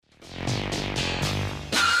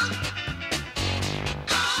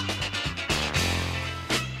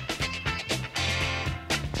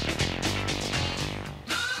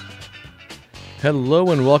Hello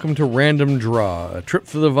and welcome to Random Draw, a trip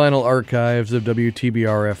through the vinyl archives of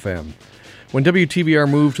WTBR-FM. When WTBR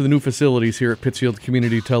moved to the new facilities here at Pittsfield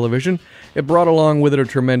Community Television, it brought along with it a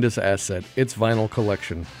tremendous asset, its vinyl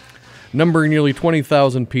collection. Numbering nearly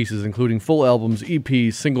 20,000 pieces, including full albums,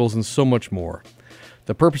 EPs, singles, and so much more.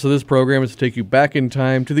 The purpose of this program is to take you back in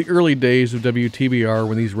time to the early days of WTBR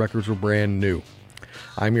when these records were brand new.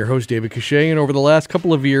 I'm your host, David Cachet, and over the last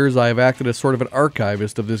couple of years, I have acted as sort of an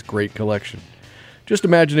archivist of this great collection. Just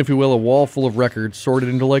imagine, if you will, a wall full of records sorted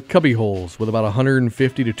into like cubby holes with about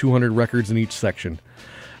 150 to 200 records in each section.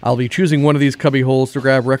 I'll be choosing one of these cubby holes to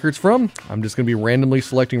grab records from. I'm just going to be randomly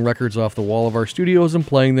selecting records off the wall of our studios and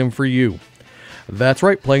playing them for you. That's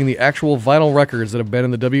right, playing the actual vinyl records that have been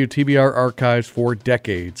in the WTBR archives for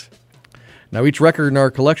decades. Now, each record in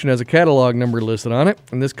our collection has a catalog number listed on it,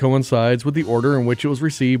 and this coincides with the order in which it was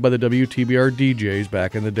received by the WTBR DJs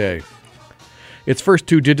back in the day. Its first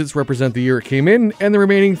 2 digits represent the year it came in, and the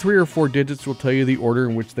remaining 3 or 4 digits will tell you the order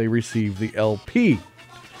in which they received the LP.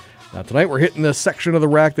 Now tonight we're hitting the section of the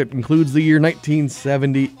rack that includes the year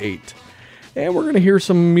 1978. And we're going to hear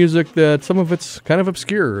some music that some of it's kind of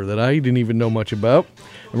obscure, that I didn't even know much about.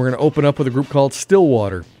 And we're going to open up with a group called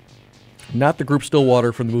Stillwater. Not the group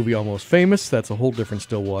Stillwater from the movie Almost Famous, that's a whole different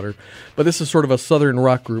Stillwater. But this is sort of a southern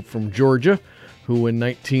rock group from Georgia, who in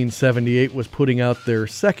 1978 was putting out their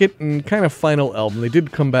second and kind of final album. They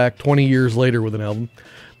did come back 20 years later with an album,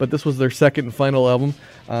 but this was their second and final album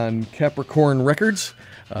on Capricorn Records.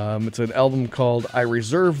 It's an album called I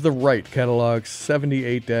Reserve the Right, catalog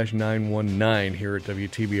 78-919 here at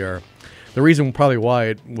WTBR. The reason probably why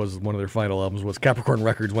it was one of their final albums was Capricorn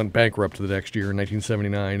Records went bankrupt the next year in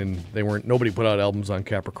 1979, and nobody put out albums on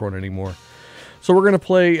Capricorn anymore. So we're going to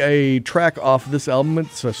play a track off of this album.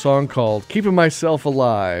 It's a song called Keeping Myself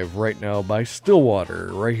Alive right now by Stillwater,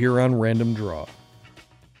 right here on Random Draw.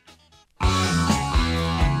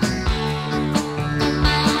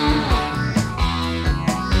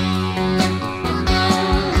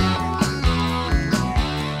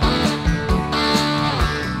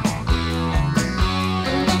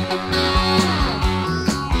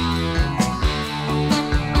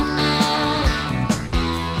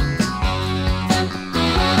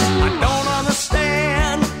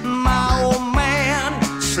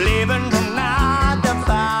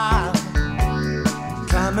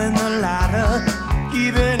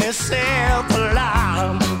 Keeping myself alive.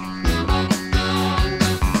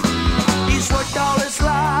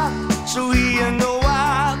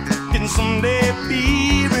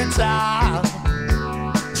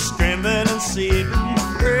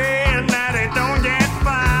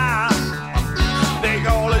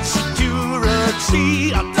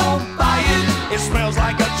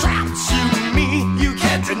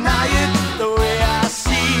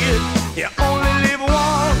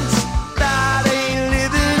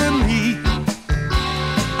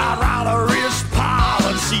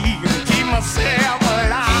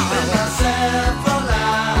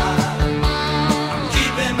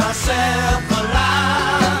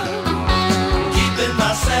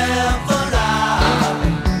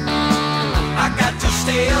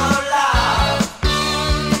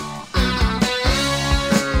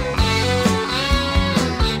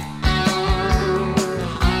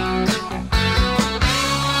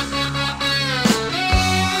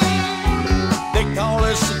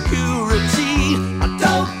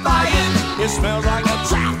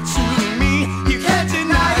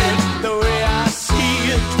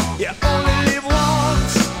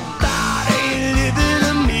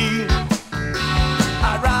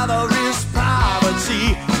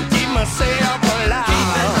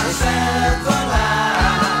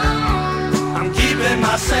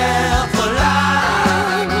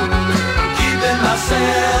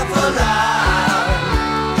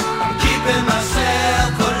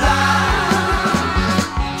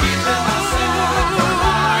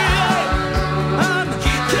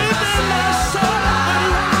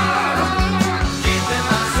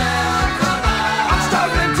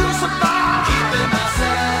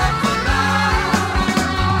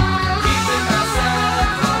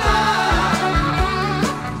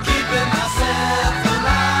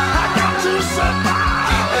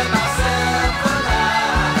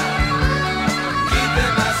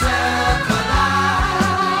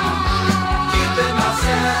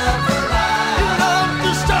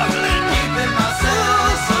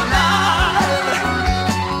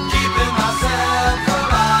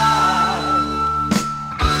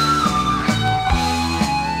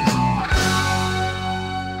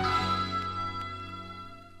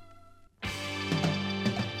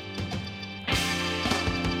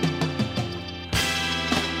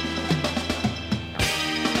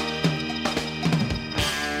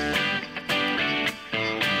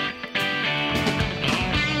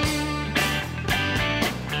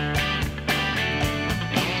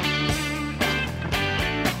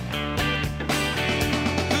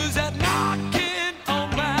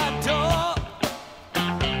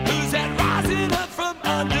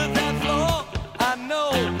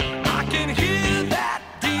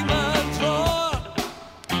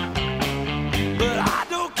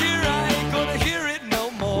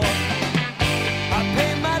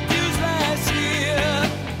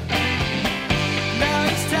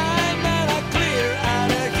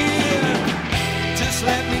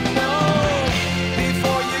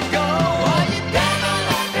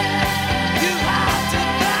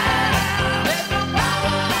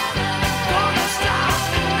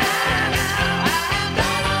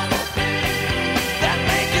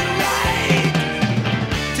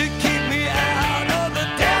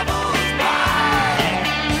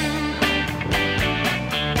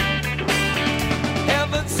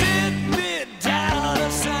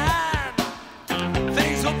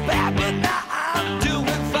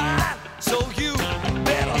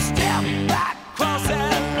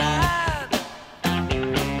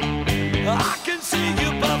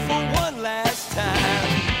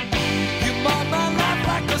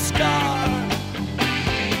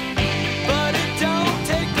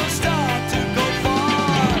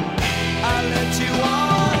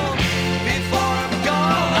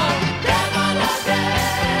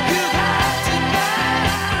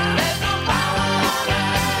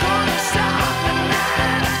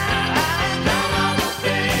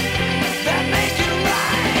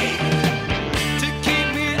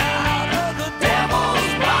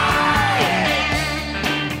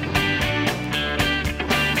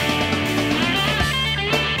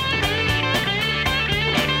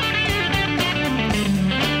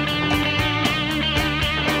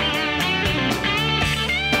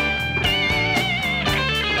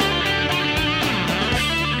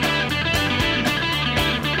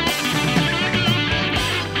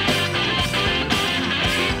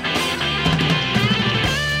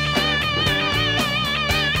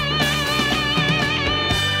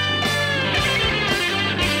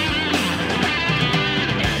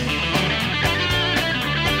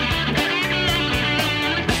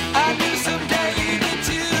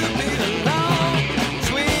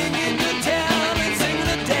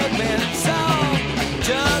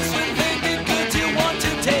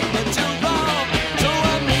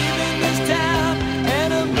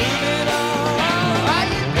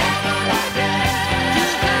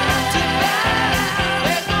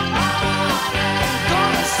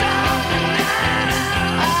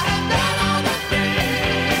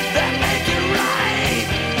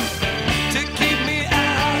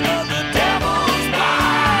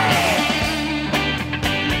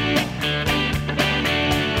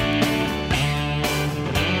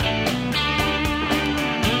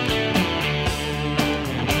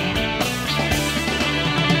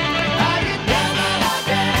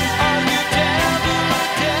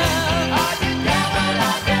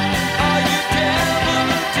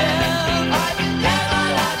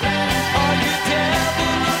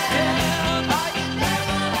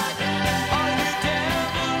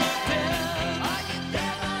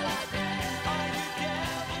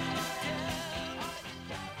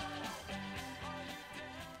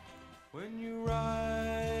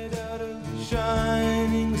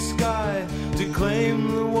 shining sky to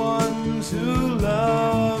claim the ones who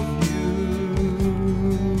love you.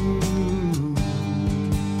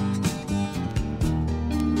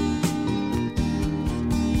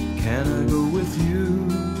 Can I go with you?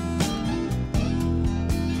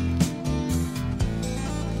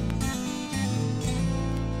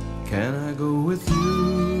 Can I go with you?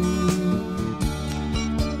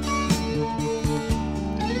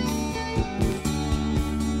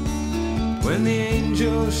 When the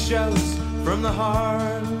angel shouts from the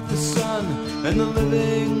heart of the sun and the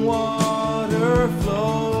living water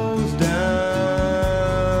flows down,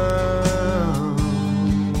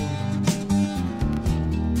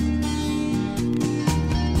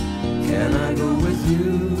 can I go with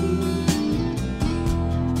you?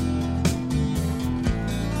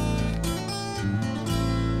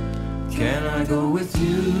 Can I go with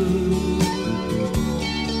you?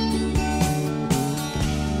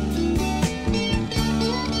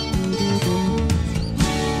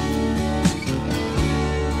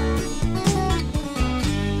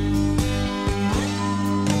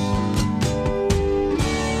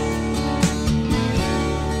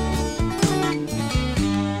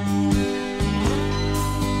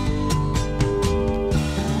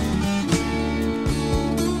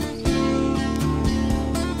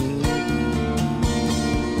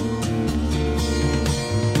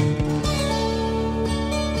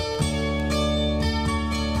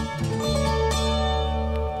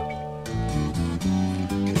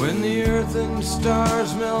 When the earth and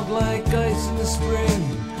stars melt like ice in the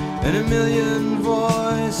spring, and a million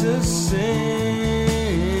voices sing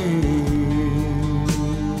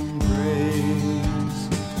praise,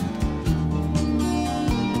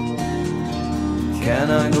 can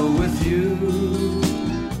I go with you?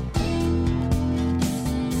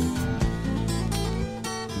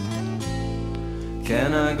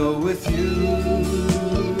 Can I go with you?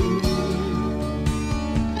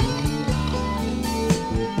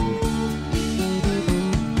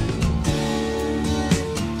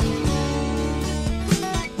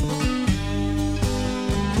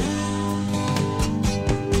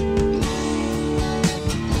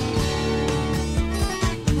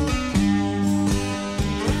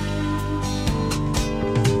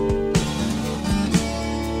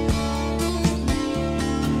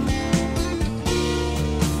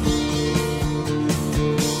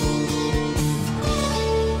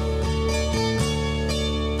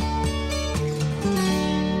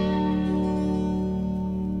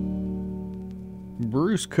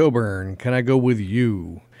 Bruce Cockburn, Can I Go With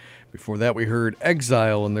You? Before that, we heard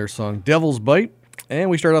Exile and their song Devil's Bite, and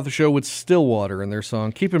we start off the show with Stillwater and their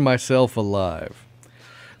song Keeping Myself Alive.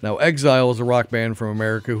 Now, Exile is a rock band from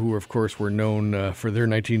America who, of course, were known for their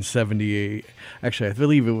 1978, actually, I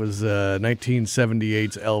believe it was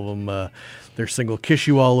 1978's album, their single Kiss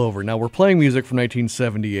You All Over. Now, we're playing music from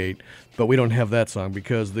 1978, but we don't have that song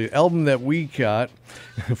because the album that we got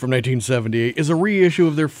from 1978 is a reissue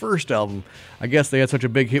of their first album. I guess they had such a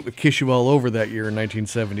big hit with Kiss You All Over that year in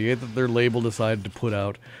 1978 that their label decided to put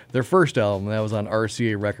out their first album. That was on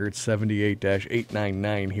RCA Records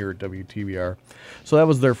 78-899 here at WTBR. So that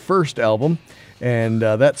was their first album, and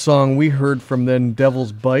that song we heard from then,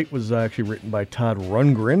 Devil's Bite, was actually written by Todd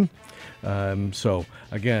Rundgren. So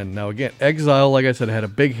again, Exile, like I said, had a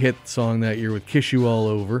big hit song that year with Kiss You All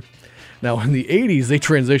Over. Now, in the 80s, they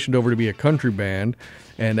transitioned over to be a country band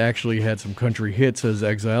and actually had some country hits as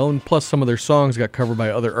Exile, and plus some of their songs got covered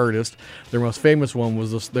by other artists. Their most famous one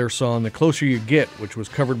was their song The Closer You Get, which was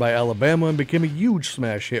covered by Alabama and became a huge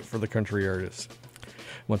smash hit for the country artists.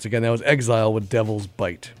 Once again, that was Exile with Devil's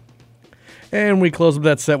Bite. And we close up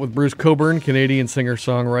that set with Bruce Cockburn, Canadian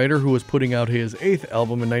singer-songwriter who was putting out his 8th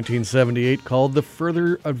album in 1978 called The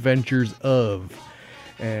Further Adventures Of.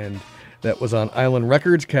 And that was on Island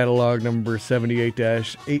Records, catalog number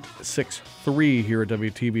 78-863 here at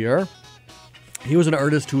WTBR. He was an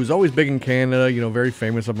artist who was always big in Canada, very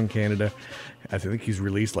famous up in Canada. I think he's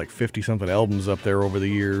released like 50-something albums up there over the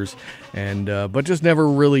years, and but just never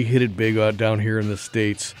really hit it big down here in the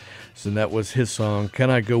States. So that was his song,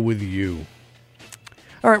 Can I Go With You?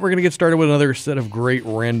 All right, we're going to get started with another set of great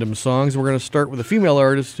random songs. We're going to start with a female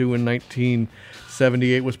artist who in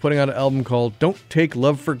 1978 was putting out an album called Don't Take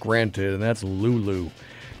Love for Granted, and that's Lulu.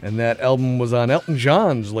 And that album was on Elton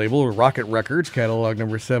John's label, Rocket Records, catalog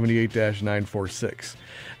number 78-946.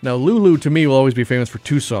 Now, Lulu, to me, will always be famous for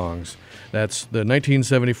two songs. That's the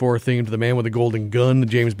 1974 theme to The Man with the Golden Gun, the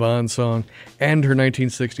James Bond song, and her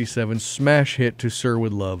 1967 smash hit To Sir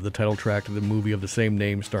With Love, the title track to the movie of the same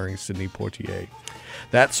name starring Sidney Poitier.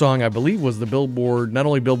 That song, I believe, was the Billboard, not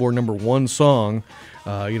only Billboard #1 song,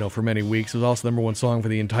 for many weeks, it was also the #1 song for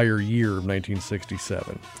the entire year of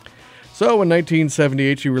 1967. So in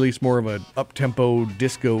 1978, she released more of an up-tempo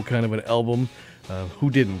disco kind of an album. Who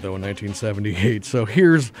didn't, though, in 1978? So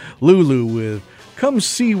here's Lulu with Come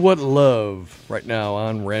See What Love, right now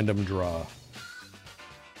on Random Draw.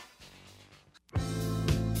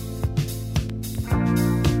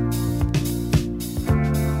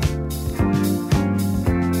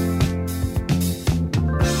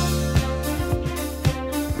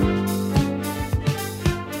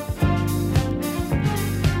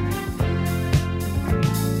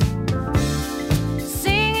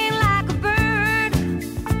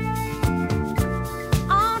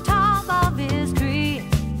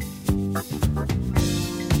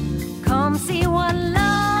 See what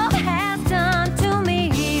love has done to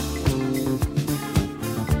me.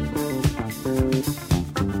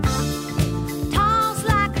 Tossed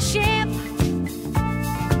like a ship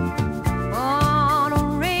on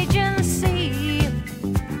a raging sea.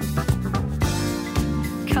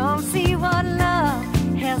 Come see what love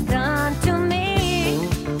has done to me.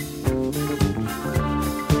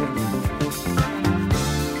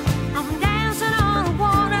 I'm dancing on the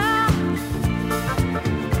water.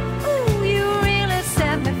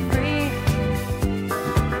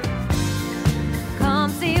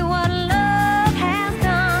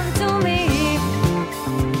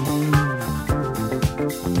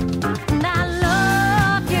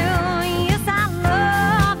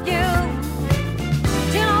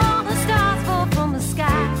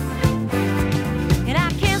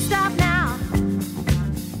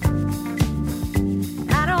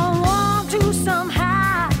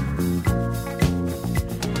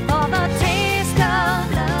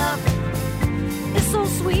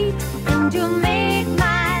 You make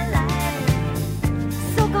my life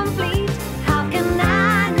so complete. How can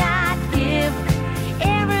I not give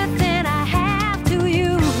everything I have to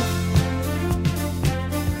you?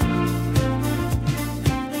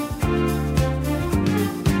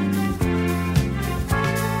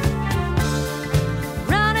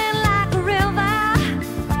 Running like a river,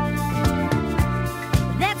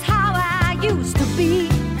 that's how I used to be.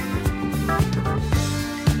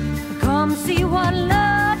 Come see what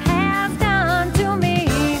love has done to me.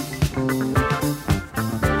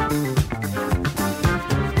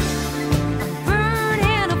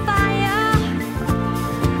 Burning a fire.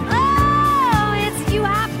 Oh, it's you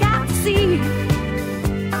I've got to see.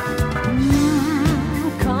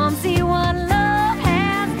 Come see what love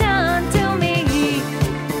has done to me.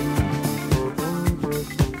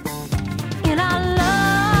 And I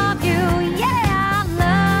love you, yeah, I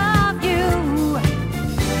love you.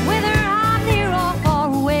 Whether I'm near or far.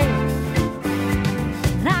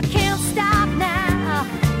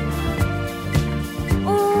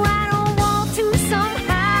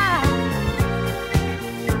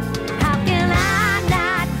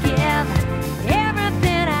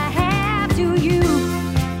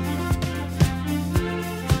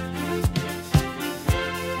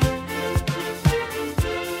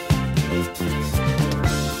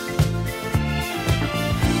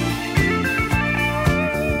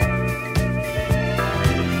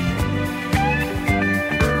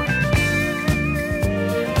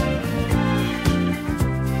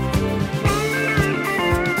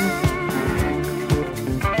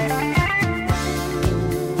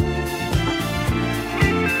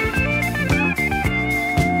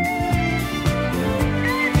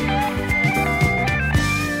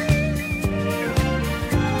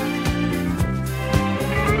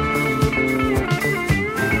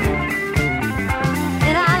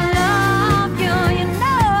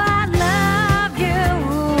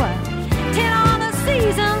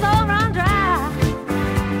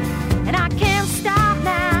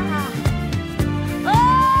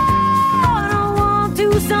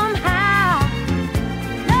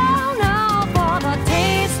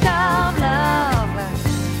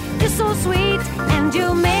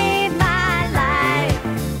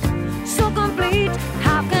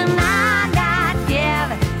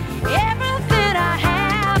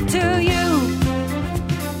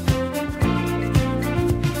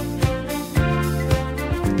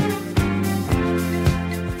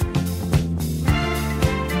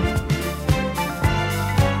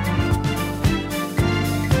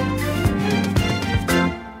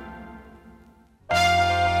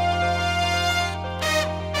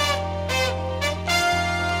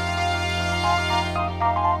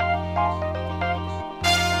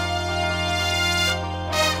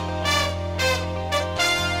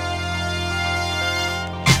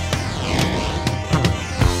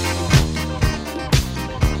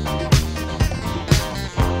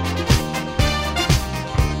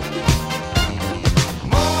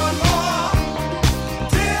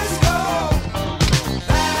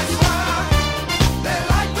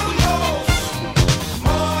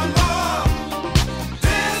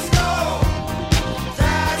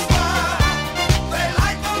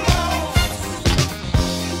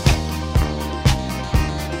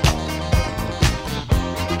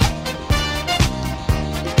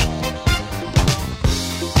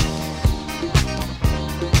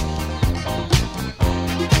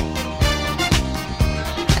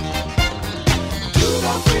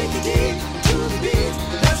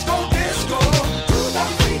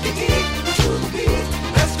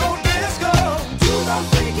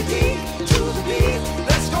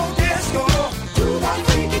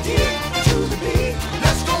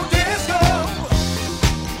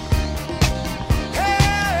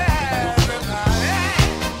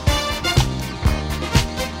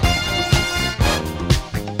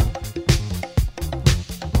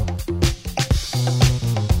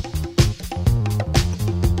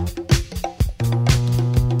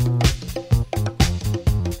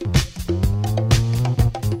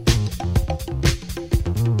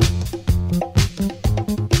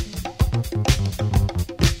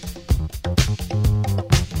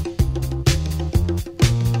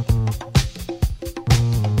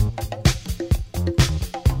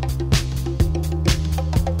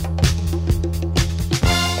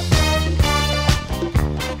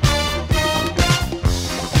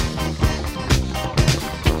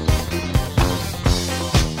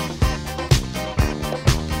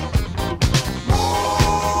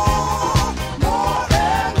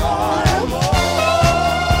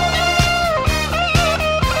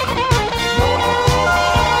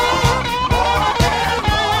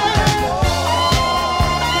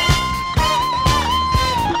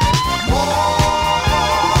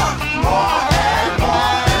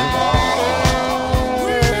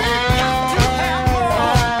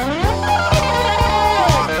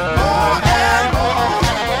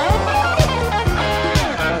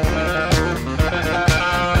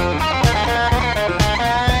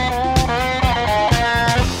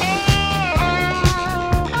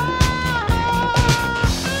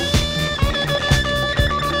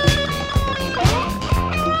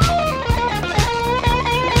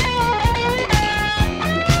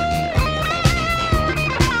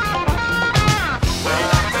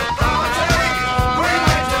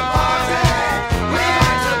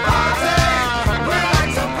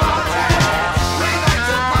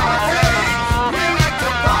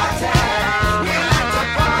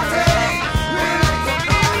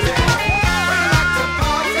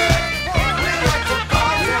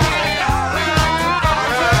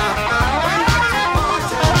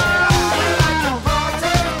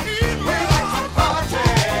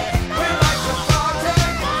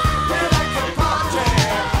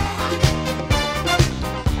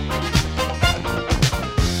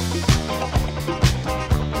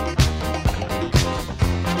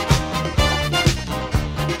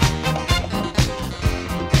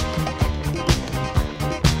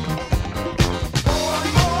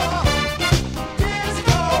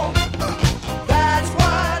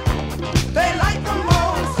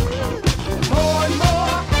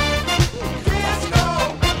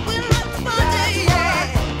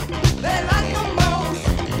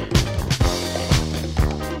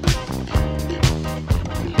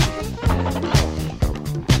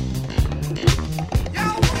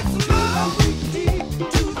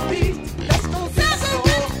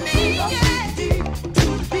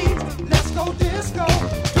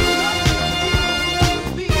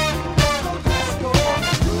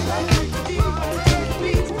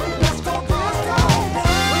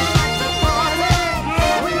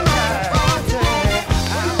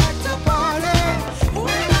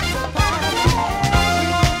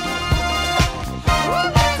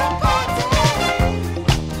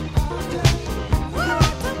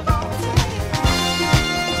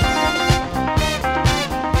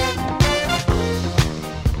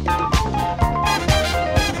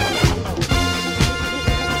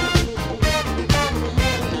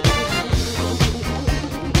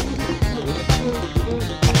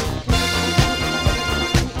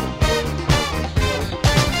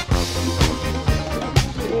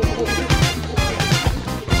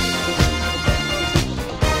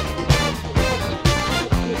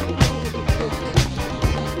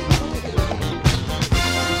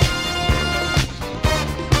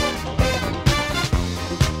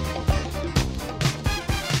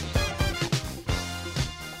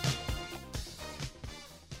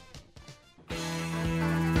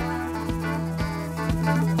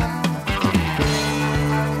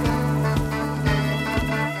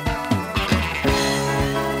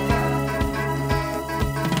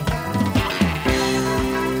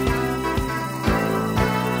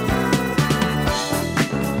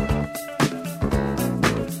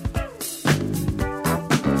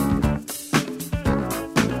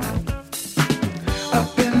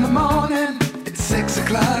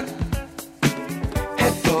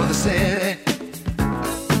 for the city.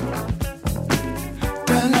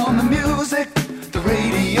 Turn on the music, the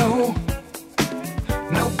radio.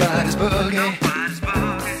 Nobody's boogie.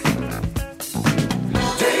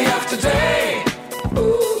 Day after day,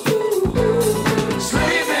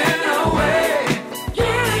 slaving away.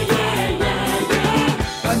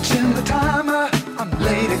 Punching the timer, I'm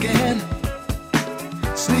late again.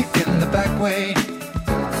 Sneaking the back way.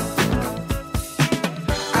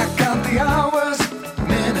 I count the hours,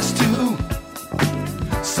 minutes too.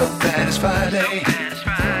 So glad it's Friday.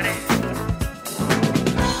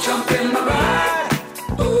 Jump in my ride.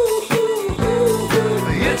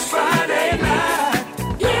 It's Friday night.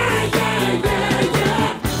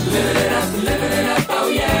 Living it up, oh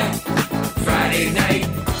yeah. Friday night.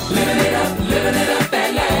 Living it up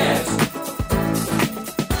at last.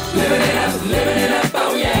 Living it up,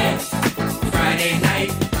 oh yeah. Friday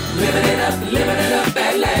night. Living it up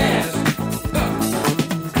at last.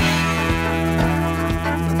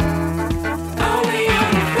 Only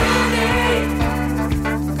on a Friday.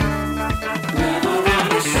 Never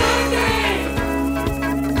on a Sunday.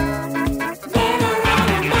 Never on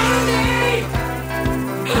a Monday.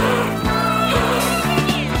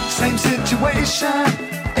 Same situation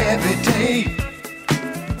every day.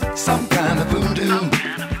 Some kind of voodoo.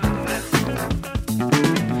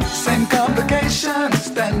 Same complications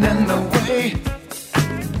stand in the way.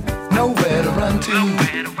 Nowhere to run to.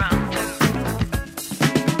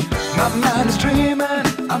 My mind is dreaming,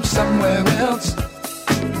 I'm somewhere else.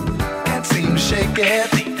 Can't seem to shake it.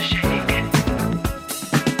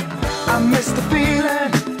 I miss the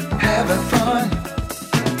feeling, having fun.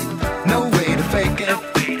 No way to fake it.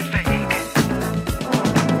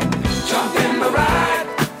 Jump in my ride.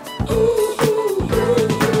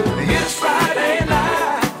 It's Friday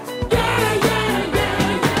night.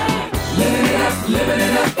 Living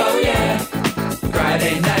it up, oh yeah.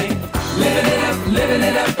 Friday night. Living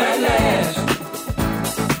it up at last.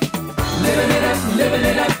 Living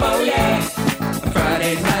it up, oh yeah.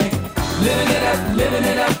 Friday night. Living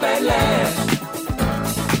it up at last.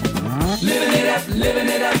 Living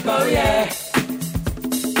it up, oh yeah.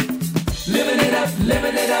 Living it up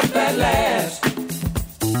at last.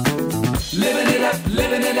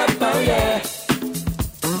 Living it up, oh yeah.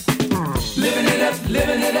 Living it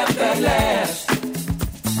up at last.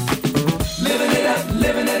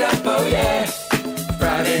 Living it up, oh yeah.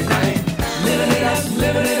 Friday night. Living it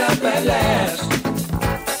up at last.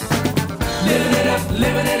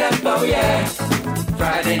 Living it up, oh yeah.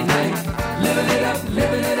 Friday night. Living it up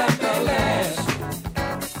at last.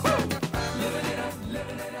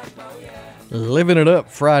 Living It Up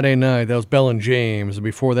Friday night. That was Bell and James. And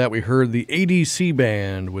before that, we heard the ADC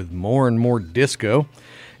Band with More and More Disco.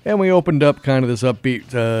 And we opened up kind of this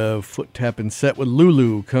upbeat foot tapping set with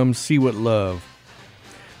Lulu, Come See What Love.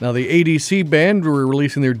 Now, the ADC Band were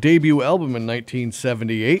releasing their debut album in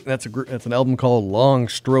 1978. That's an album called Long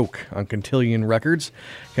Stroke on Cotillion Records,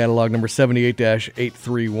 catalog number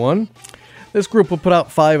 78-831. This group will put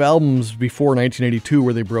out 5 albums before 1982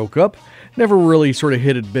 where they broke up. Never really sort of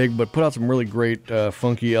hit it big, but put out some really great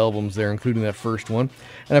funky albums there, including that first one.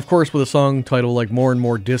 And of course, with a song title like More and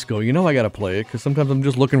More Disco, you know I got to play it, because sometimes I'm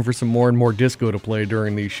just looking for some more and more disco to play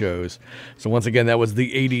during these shows. So once again, that was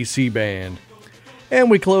the ADC Band. And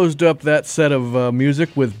we closed up that set of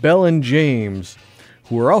music with Bell and James,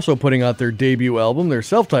 who are also putting out their debut album, their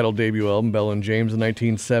self-titled debut album, Bell and James, in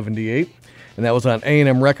 1978. And that was on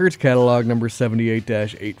A&M Records, catalog number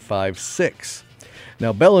 78-856.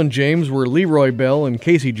 Now, Bell and James were Leroy Bell and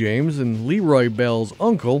Casey James, and Leroy Bell's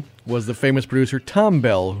uncle was the famous producer Tom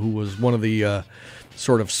Bell, who was one of the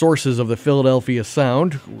sort of sources of the Philadelphia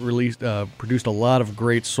sound, produced a lot of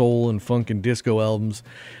great soul and funk and disco albums,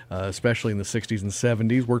 especially in the 60s and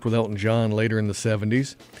 70s, worked with Elton John later in the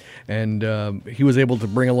 70s, and he was able to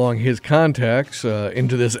bring along his contacts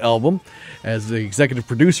into this album. As the executive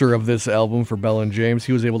producer of this album for Bell and James,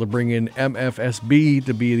 he was able to bring in MFSB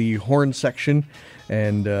to be the horn section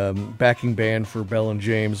and backing band for Bell and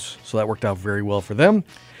James, so that worked out very well for them.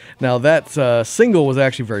 Now, that single was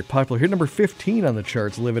actually very popular. Hit number 15 on the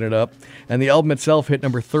charts, Living It Up, and the album itself hit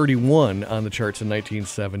number 31 on the charts in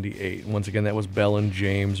 1978. Once again, that was Bell and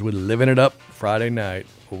James with Living It Up Friday night.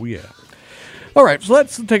 Oh, yeah. All right, so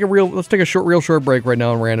let's take a real short break right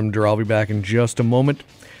now on Random Draw. I'll be back in just a moment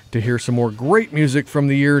to hear some more great music from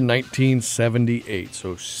the year 1978,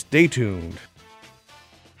 so stay tuned.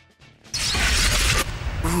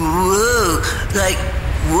 Whoa, like,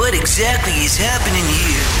 what exactly is happening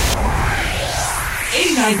here?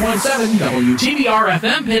 89.7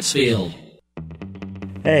 WTBR-FM Pittsfield.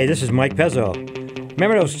 Hey, this is Mike Pezzo.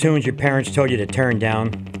 Remember those tunes your parents told you to turn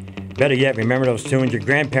down? Better yet, remember those tunes your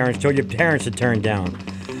grandparents told your parents to turn down.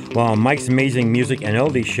 Well, on Mike's Amazing Music and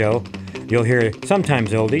Oldies show, you'll hear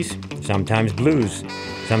sometimes oldies, sometimes blues,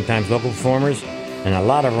 sometimes local performers, and a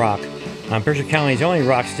lot of rock. On Berkshire County's only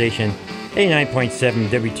rock station, 89.7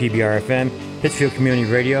 WTBR FM, Pittsfield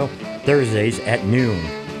Community Radio, Thursdays at noon.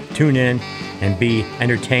 Tune in and be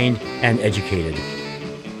entertained and educated.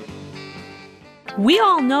 We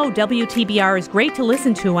all know WTBR is great to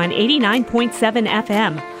listen to on 89.7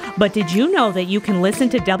 FM. But did you know that you can listen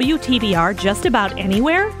to WTBR just about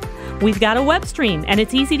anywhere? We've got a web stream, and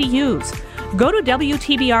it's easy to use. Go to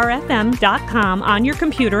WTBRFM.com on your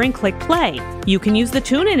computer and click play. You can use the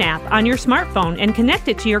TuneIn app on your smartphone and connect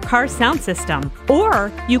it to your car's sound system.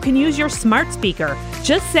 Or you can use your smart speaker.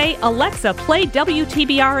 Just say, Alexa, play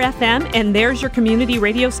WTBR FM, and there's your community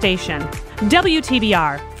radio station.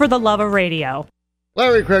 WTBR, for the love of radio.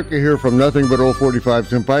 Larry Krepke here from Nothing But Old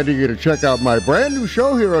 45s, inviting you to check out my brand new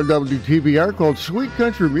show here on WTBR called Sweet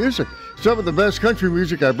Country Music. Some of the best country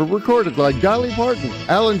music ever recorded, like Dolly Parton,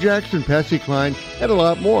 Alan Jackson, Patsy Cline, and a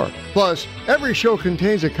lot more. Plus, every show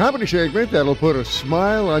contains a comedy segment that'll put a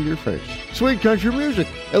smile on your face. Sweet Country Music,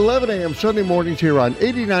 11 a.m. Sunday mornings here on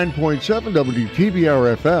 89.7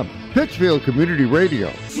 WTBR FM, Pittsfield Community Radio.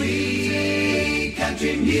 Sweet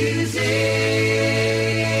country music.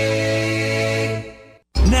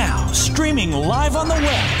 Now, streaming live on the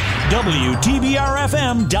web,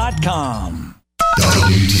 WTBRFM.com.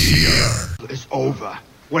 WTBR. It's over.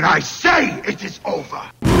 When I say it is over.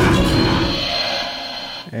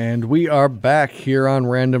 And we are back here on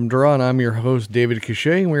Random Draw, and I'm your host, David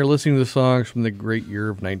Cachet, and we're listening to the songs from the great year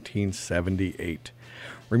of 1978.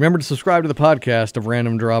 Remember to subscribe to the podcast of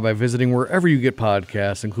Random Draw by visiting wherever you get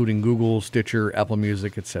podcasts, including Google, Stitcher, Apple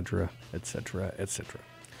Music, etc., etc., etc.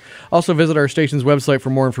 Also, visit our station's website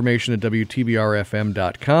for more information at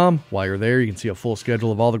WTBRFM.com. While you're there, you can see a full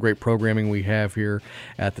schedule of all the great programming we have here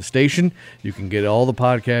at the station. You can get all the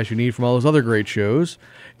podcasts you need from all those other great shows.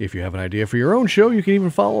 If you have an idea for your own show, you can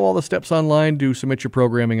even follow all the steps online to submit your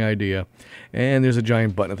programming idea. And there's a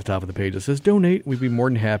giant button at the top of the page that says Donate. We'd be more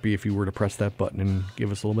than happy if you were to press that button and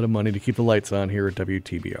give us a little bit of money to keep the lights on here at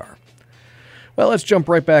WTBR. Well, let's jump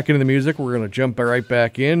right back into the music. We're going to jump right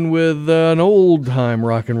back in with an old-time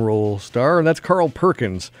rock and roll star, and that's Carl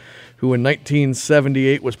Perkins, who in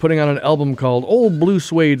 1978 was putting on an album called Old Blue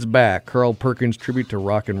Suede's Back, Carl Perkins' tribute to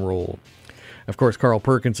rock and roll. Of course, Carl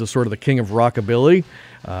Perkins is sort of the king of rockabilly,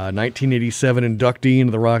 1987 inductee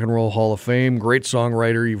into the Rock and Roll Hall of Fame, great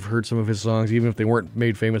songwriter. You've heard some of his songs, even if they weren't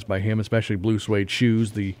made famous by him, especially Blue Suede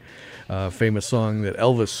Shoes, the famous song that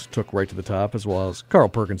Elvis took right to the top, as well as Carl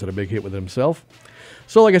Perkins had a big hit with it himself.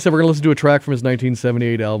 So like I said, we're going to listen to a track from his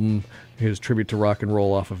 1978 album, his tribute to rock and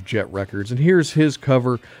roll off of Jet Records. And here's his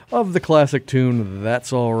cover of the classic tune,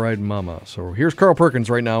 That's All Right Mama. So here's Carl Perkins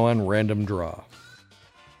right now on Random Draw.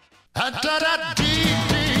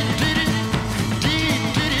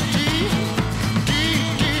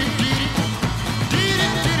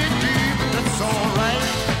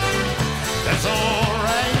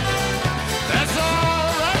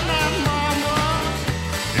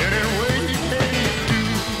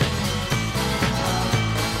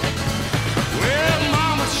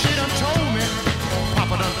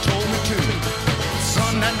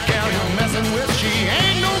 With, she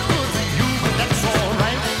ain't no good for you, but that's all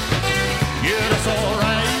right. Yeah, that's all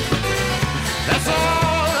right.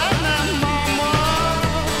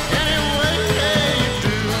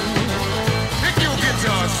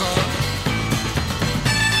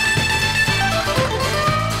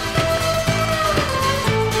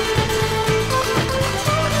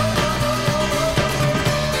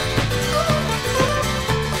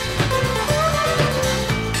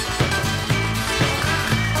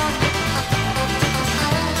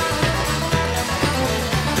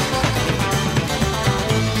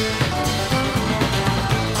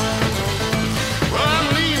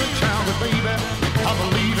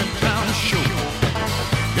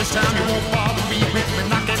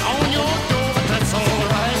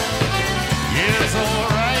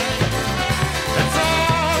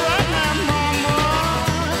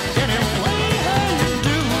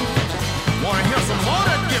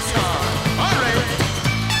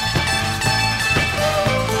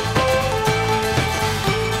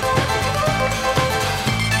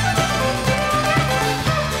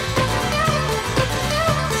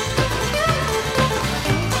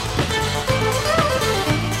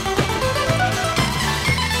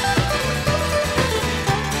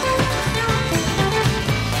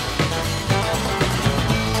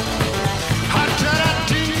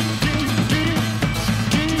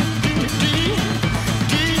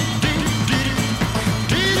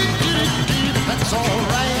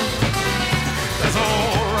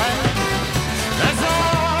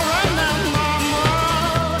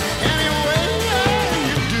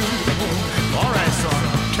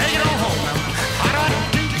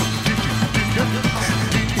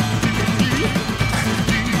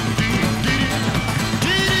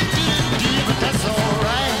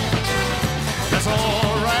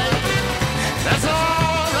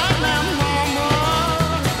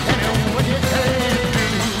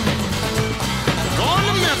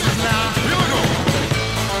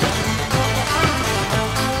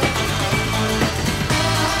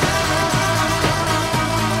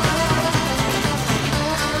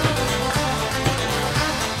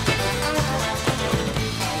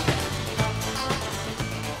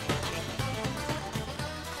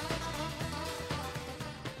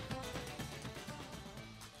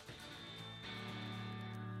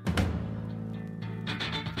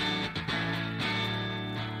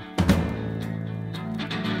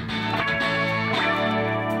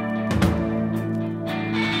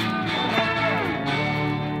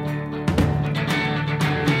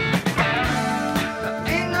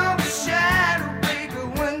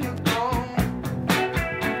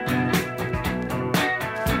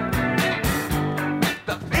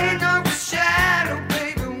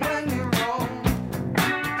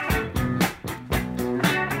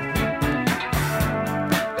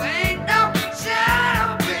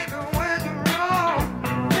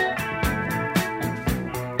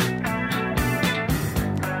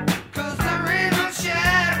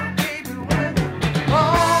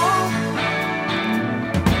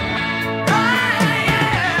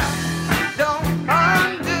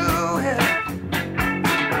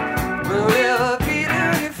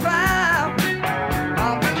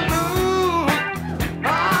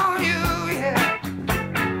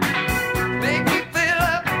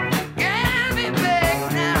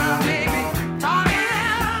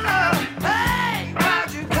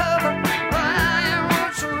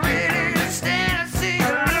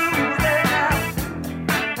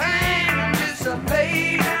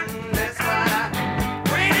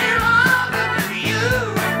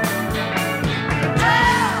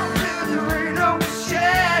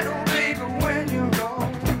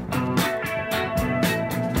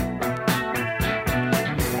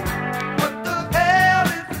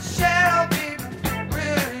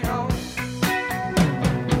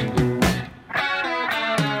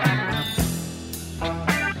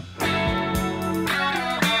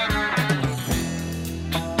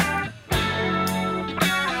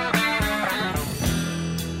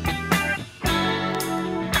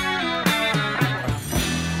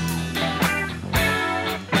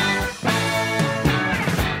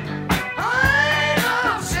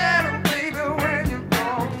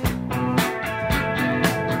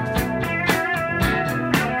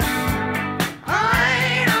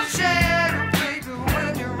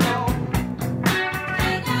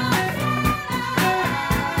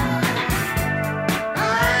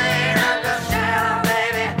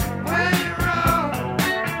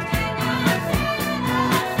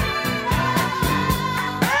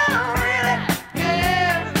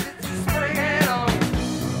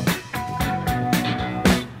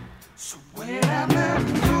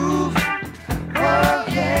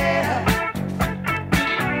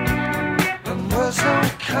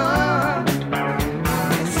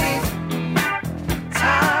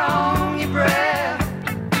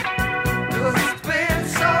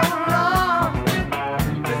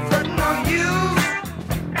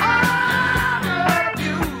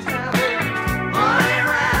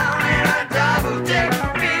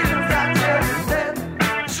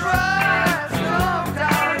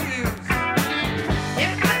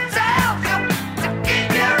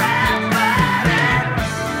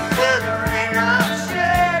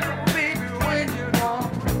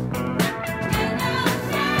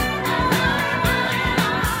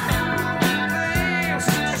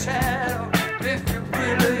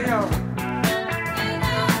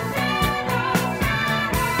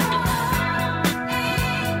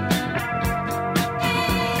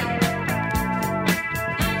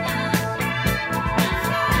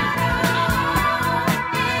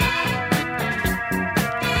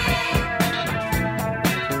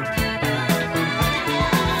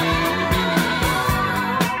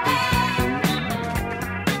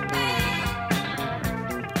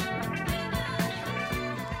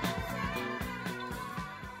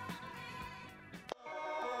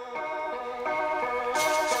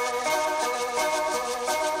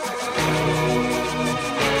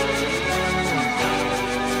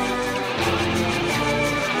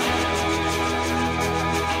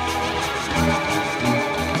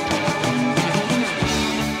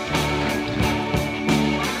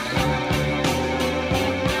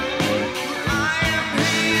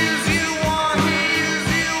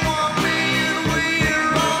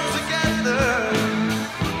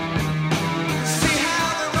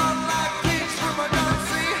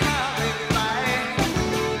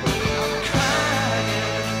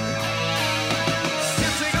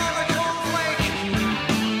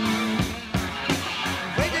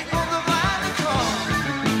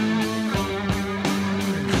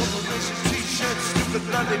 the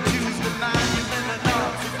bloody Tuesday night, you've been an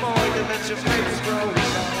arms before you let your face grow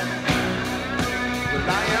long. Well,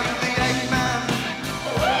 I am the Eggman.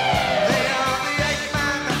 They are the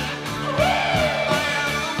Eggman. I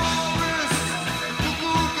am the walrus.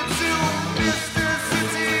 Cuckoo, Mr.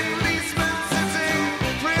 City, policeman sitting,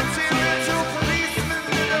 pretty little policeman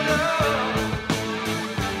in a row.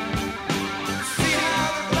 See how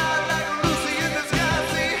they fly like Lucy in the sky.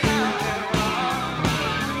 See how they walk.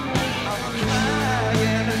 I'm flying.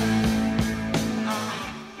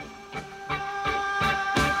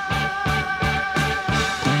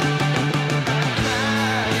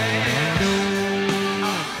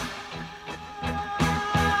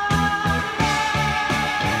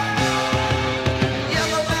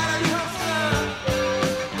 Yellow Maricosa,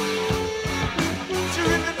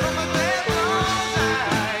 driven from a bed all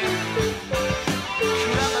night.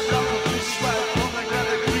 Grab a lump of fish right from the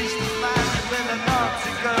gather grease the line, and then a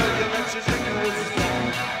naughty girl, you let your fingers down.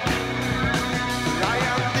 I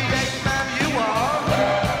am the Eggman, you are.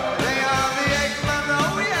 They are the Eggman,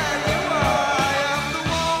 oh yeah, you are. I am the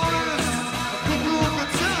walrus, cuckoo.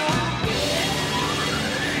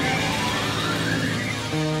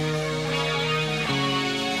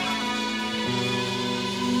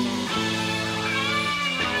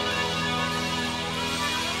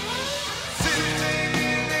 Sitting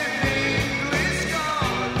in an English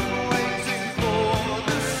garden, waiting for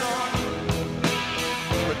the sun.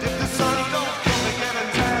 But if the sun don't come again, I'm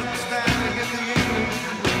tired of standing in the English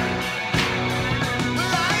rain.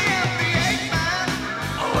 Well, I am the Eggman.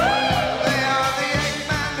 They are the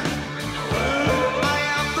Eggman. I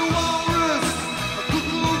am the walrus,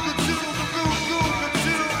 cuckoo.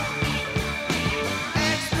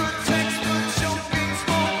 Expert, textbook, choking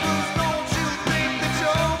smokers, don't you think the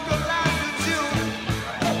Joker lies with you?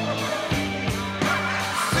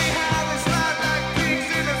 See how they slide like pigs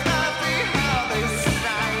in a sty, see how they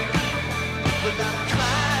slide without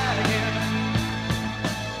crying.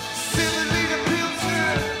 Silly the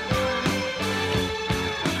Pilsner,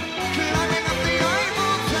 climbing up the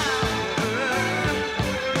Eiffel Tower.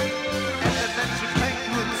 And adventure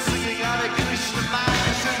penguins singing out of Krishna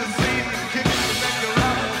Mine, should have seen them kicking the beggar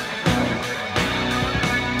out.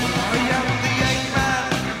 I am the Eggman.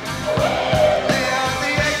 They are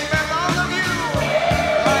the Eggman, all of you.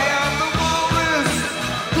 I am the walrus.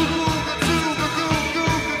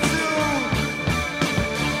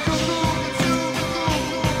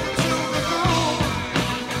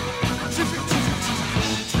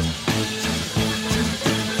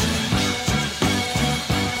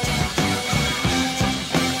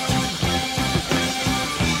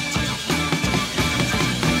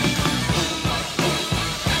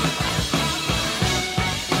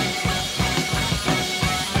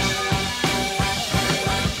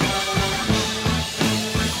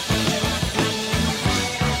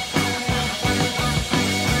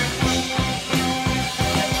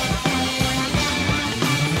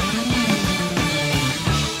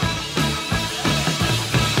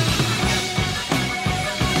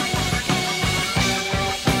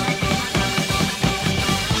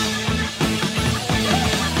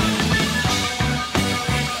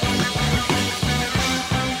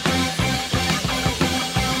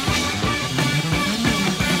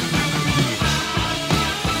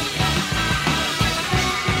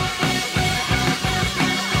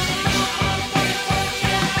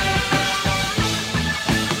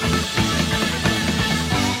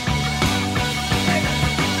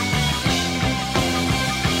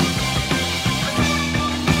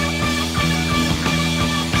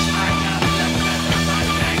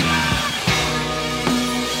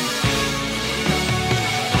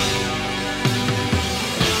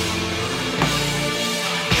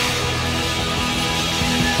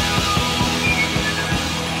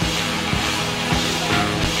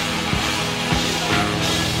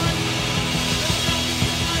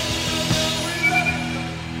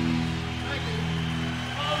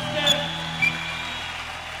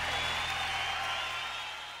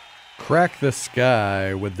 Crack the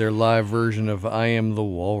Sky with their live version of I Am the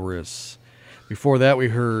Walrus. Before that, we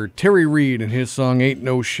heard Terry Reid and his song Ain't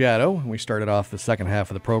No Shadow. And we started off the second half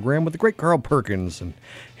of the program with the great Carl Perkins and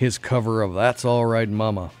his cover of That's All Right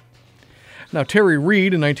Mama. Now, Terry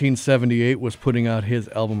Reid in 1978 was putting out his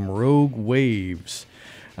album Rogue Waves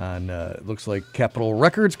on, it looks like Capitol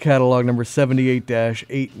Records, catalog number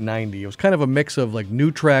 78-890. It was kind of a mix of like new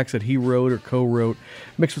tracks that he wrote or co-wrote,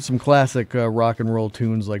 mixed with some classic rock and roll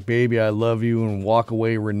tunes like Baby I Love You and Walk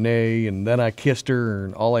Away Renee and Then I Kissed Her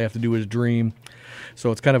and All I Have to Do Is Dream.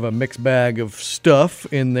 So it's kind of a mixed bag of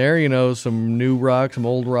stuff in there, you know, some new rock, some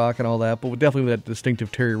old rock and all that, but definitely that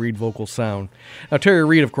distinctive Terry Reid vocal sound. Now, Terry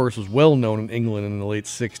Reid, of course, was well known in England in the late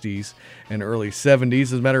 60s and early 70s.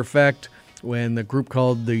 As a matter of fact, when the group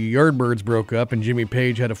called the Yardbirds broke up and Jimmy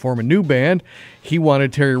Page had to form a new band, he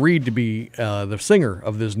wanted Terry Reid to be the singer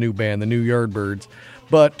of this new band, the New Yardbirds.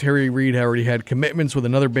 But Terry Reid already had commitments with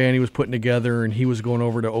another band he was putting together, and he was going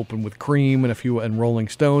over to open with Cream and Rolling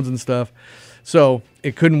Stones and stuff. So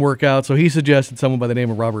it couldn't work out, so he suggested someone by the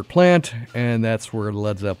name of Robert Plant, and that's where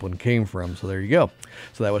Led Zeppelin came from. So there you go.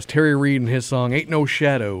 So that was Terry Reid and his song Ain't No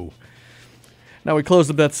Shadow. Now we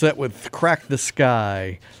closed up that set with Crack the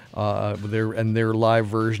Sky, their live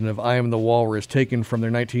version of I Am the Walrus, taken from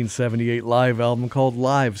their 1978 live album called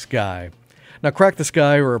Live Sky. Now, Crack the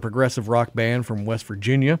Sky are a progressive rock band from West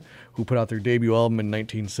Virginia who put out their debut album in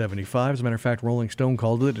 1975. As a matter of fact, Rolling Stone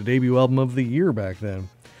called it the debut album of the year back then.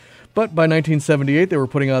 But by 1978, they were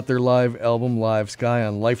putting out their live album, Live Sky,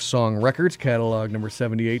 on Lifesong Records, catalog number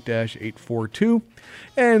 78-842.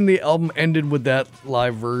 And the album ended with that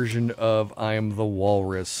live version of I Am the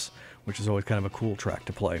Walrus, which is always kind of a cool track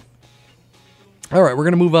to play. All right, we're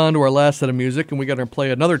going to move on to our last set of music, and we're going to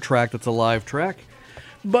play another track that's a live track.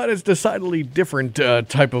 But it's decidedly different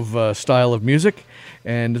type of style of music.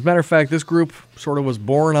 And as a matter of fact, this group sort of was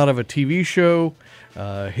born out of a TV show,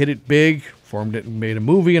 hit it big, formed it and made a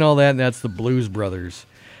movie and all that, and that's the Blues Brothers.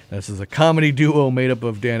 This is a comedy duo made up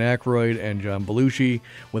of Dan Aykroyd and John Belushi,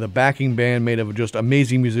 with a backing band made of just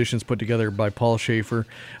amazing musicians put together by Paul Schaefer,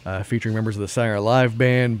 featuring members of the Saturday Night Live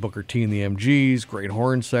Band, Booker T and the MGs, great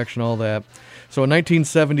horn section, all that. So in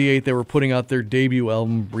 1978, they were putting out their debut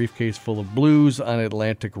album, Briefcase Full of Blues, on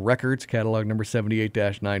Atlantic Records, catalog number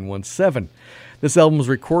 78-917. This album was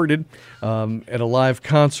recorded at a live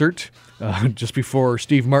concert just before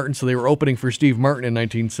Steve Martin, so they were opening for Steve Martin in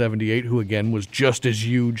 1978, who again was just as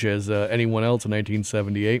huge as anyone else in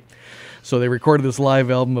 1978. So they recorded this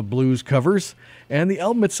live album of blues covers, and the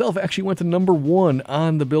album itself actually went to number 1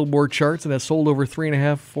 on the Billboard charts and has sold over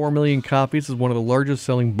 3.5-4 million copies. It's one of the largest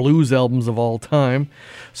selling blues albums of all time.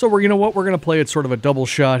 So you know what? We're going to play it sort of a double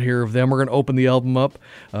shot here of them. We're going to open the album up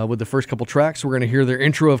with the first couple tracks. We're going to hear their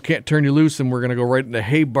intro of Can't Turn You Loose, and we're going to go right into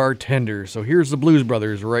Hey Bartender. So here's the Blues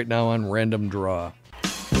Brothers right now on Random Draw.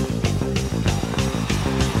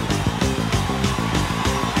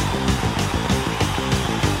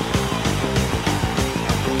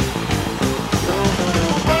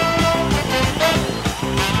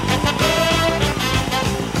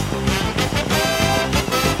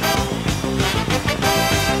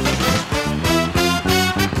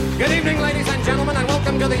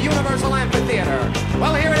 To the Universal Amphitheater.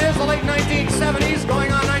 Well, here it is, the late 1970s,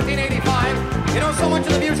 going on 1985. You know, so much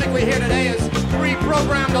of the music we hear today is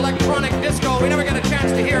pre-programmed electronic disco. We never get a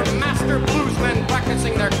chance to hear master bluesmen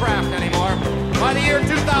practicing their craft anymore. By the year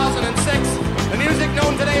 2006, the music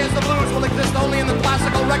known today as the blues will exist only in the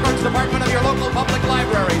classical records department of your local public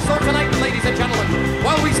library. So tonight, ladies and gentlemen,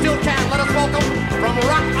 while we still can, let us welcome from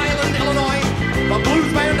Rock Island, Illinois, the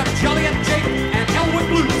blues band of Joliet Jake and Elwood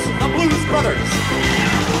Blues, the Blues Brothers.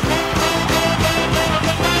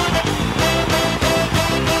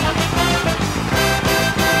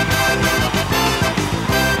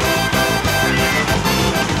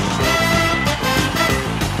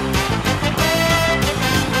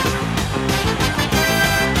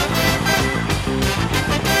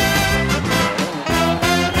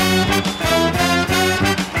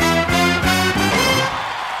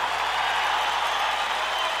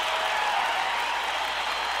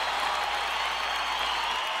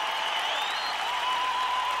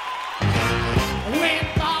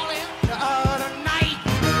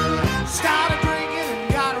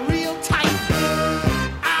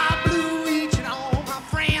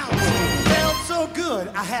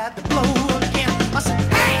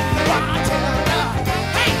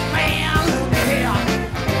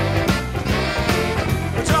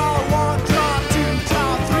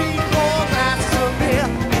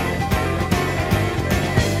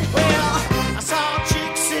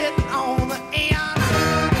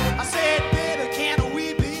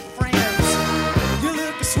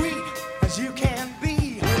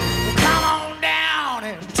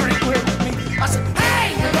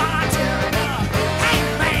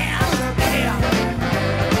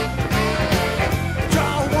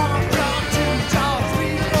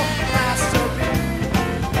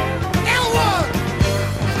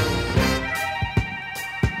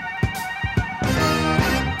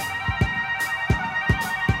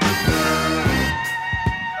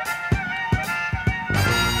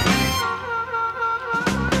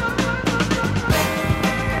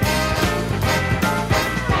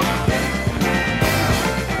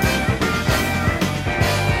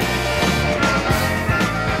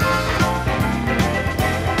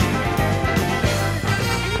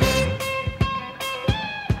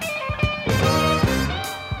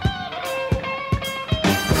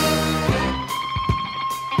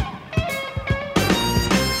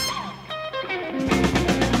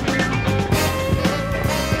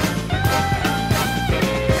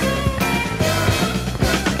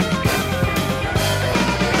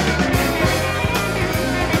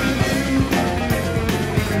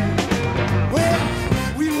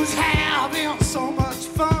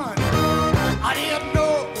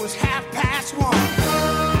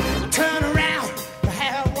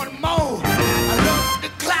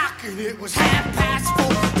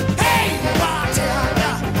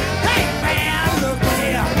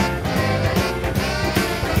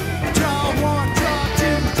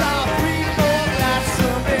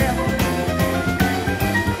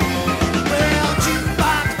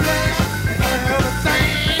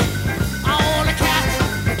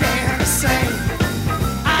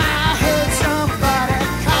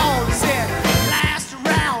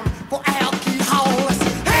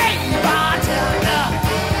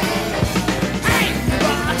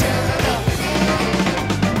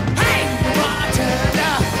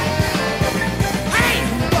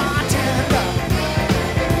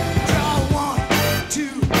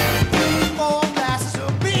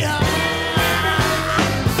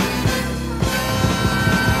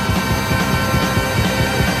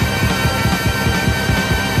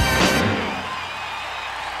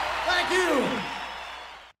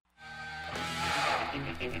 It's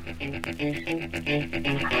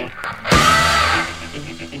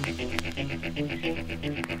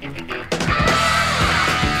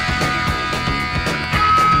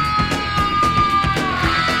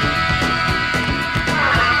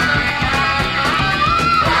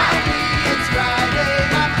Friday,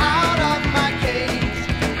 I'm out of my cage.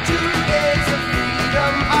 2 days of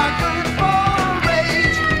freedom are good for a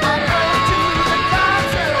rage. I go to the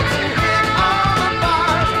concerts and hit all the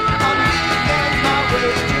bars. On weekends, my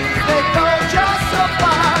wages, they go just so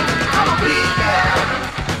far. I'm a weekend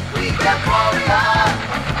warrior.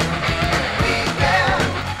 Weekend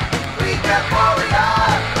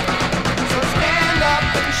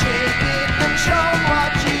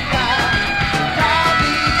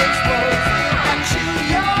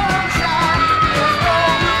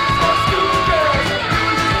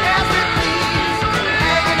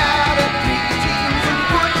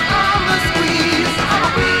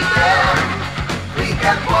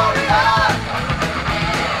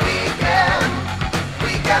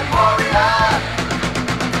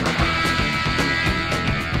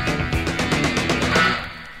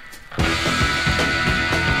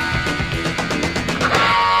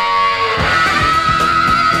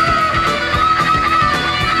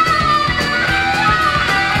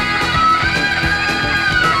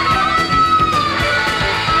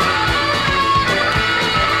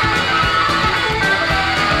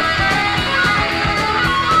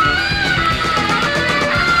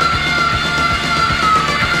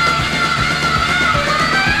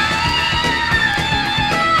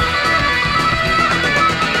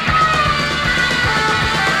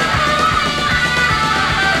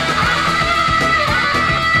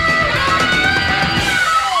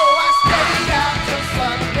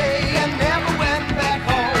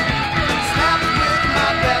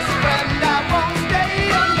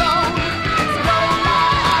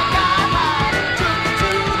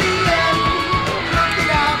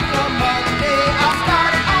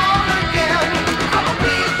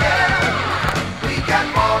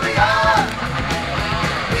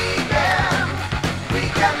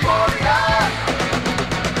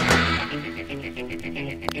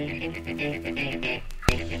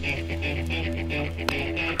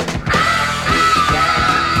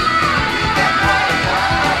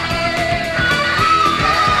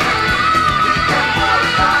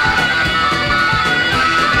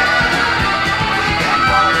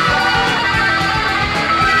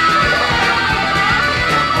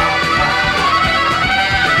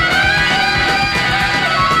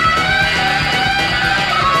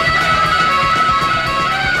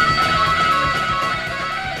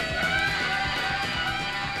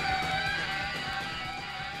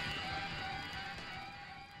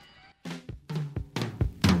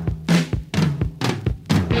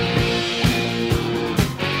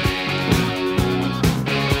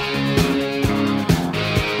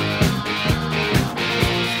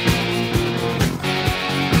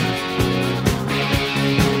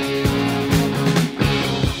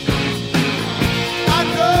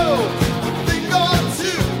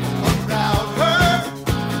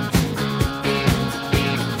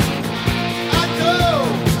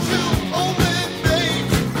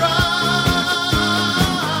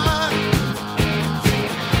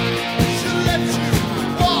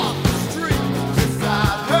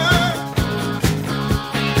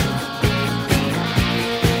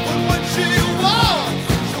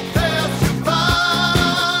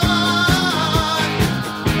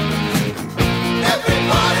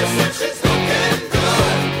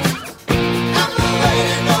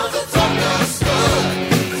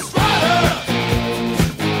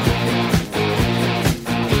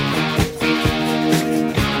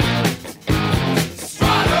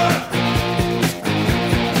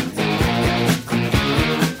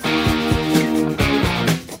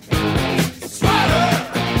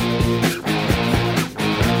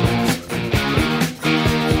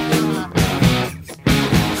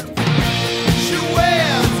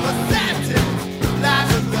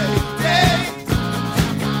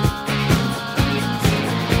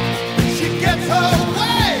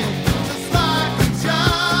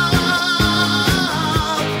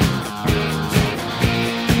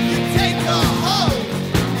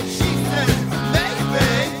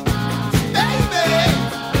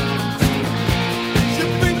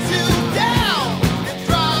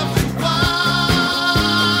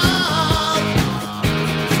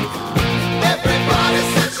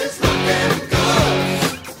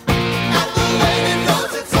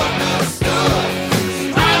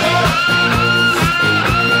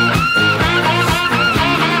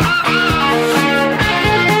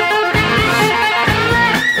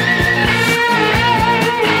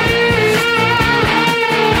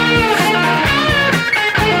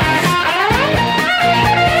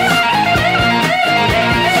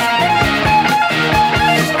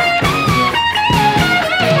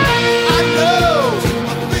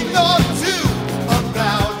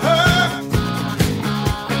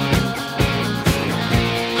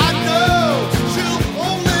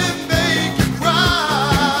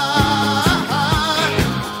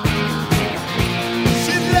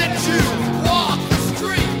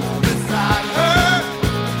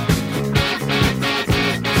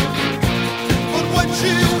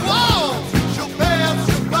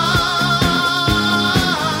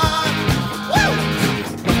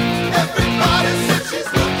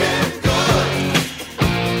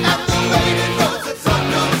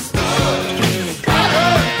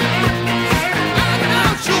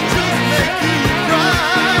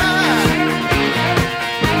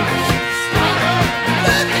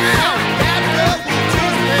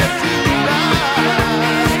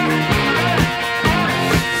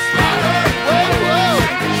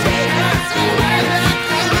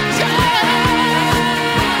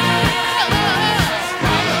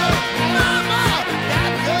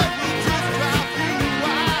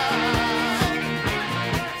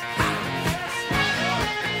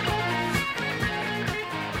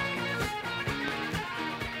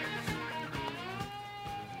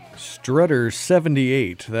Strutter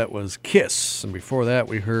 78. That was Kiss. And before that,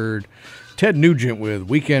 we heard Ted Nugent with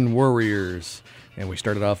Weekend Warriors. And we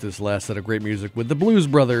started off this last set of great music with the Blues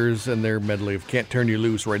Brothers and their medley of Can't Turn You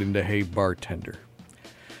Loose right into Hey Bartender.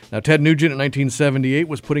 Now, Ted Nugent in 1978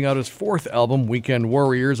 was putting out his fourth album, Weekend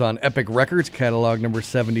Warriors, on Epic Records, catalog number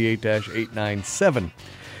 78-897.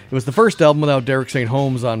 It was the first album without Derek St.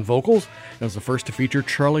 Holmes on vocals. It was the first to feature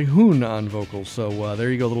Charlie Hoon on vocals. So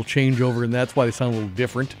there you go, a little changeover, and that's why they sound a little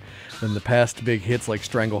different than the past big hits like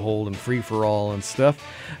Stranglehold and Free For All and stuff.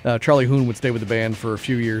 Charlie Hoon would stay with the band for a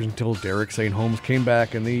few years until Derek St. Holmes came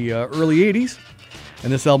back in the early 80s.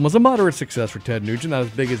 And this album was a moderate success for Ted Nugent, not as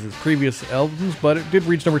big as his previous albums, but it did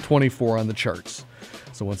reach number 24 on the charts.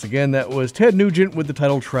 So once again, that was Ted Nugent with the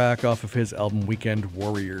title track off of his album Weekend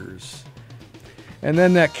Warriors. And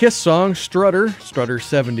then that Kiss song, Strutter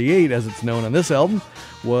 78 as it's known on this album,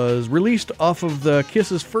 was released off of the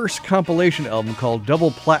Kiss's first compilation album called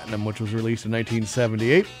Double Platinum, which was released in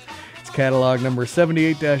 1978. It's catalog number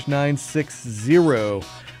 78-960.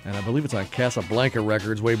 And I believe it's on Casablanca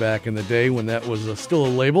Records way back in the day when that was still a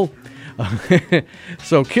label.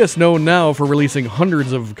 So Kiss, known now for releasing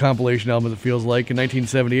hundreds of compilation albums, it feels like, in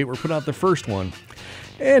 1978 were put out the first one.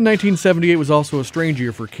 And 1978 was also a strange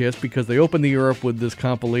year for Kiss because they opened the year up with this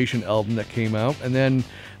compilation album that came out, and then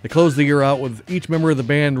they closed the year out with each member of the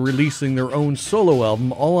band releasing their own solo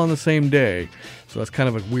album all on the same day. So that's kind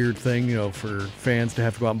of a weird thing, you know, for fans to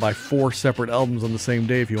have to go out and buy 4 separate albums on the same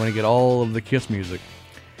day if you want to get all of the Kiss music.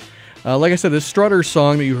 Like I said, this Strutter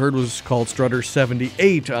song that you heard was called Strutter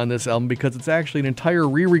 78 on this album because it's actually an entire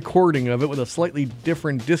re-recording of it with a slightly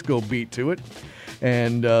different disco beat to it.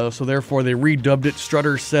 And so therefore they redubbed it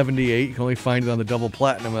Strutter 78. You can only find it on the Double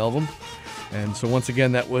Platinum album. And so once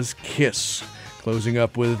again, that was Kiss, closing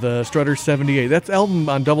up with Strutter 78. That album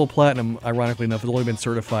on Double Platinum, ironically enough, has only been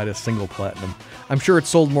certified as single platinum. I'm sure it's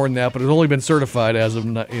sold more than that, but it's only been certified as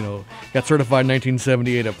of, got certified in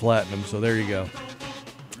 1978 at platinum. So there you go.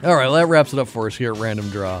 All right, well, that wraps it up for us here at Random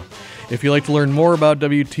Draw. If you'd like to learn more about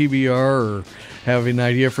WTBR or have an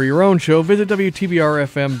idea for your own show, visit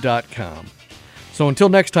WTBRFM.com. So until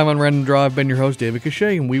next time on Random Draw, I've been your host, David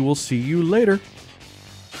Cachet, and we will see you later.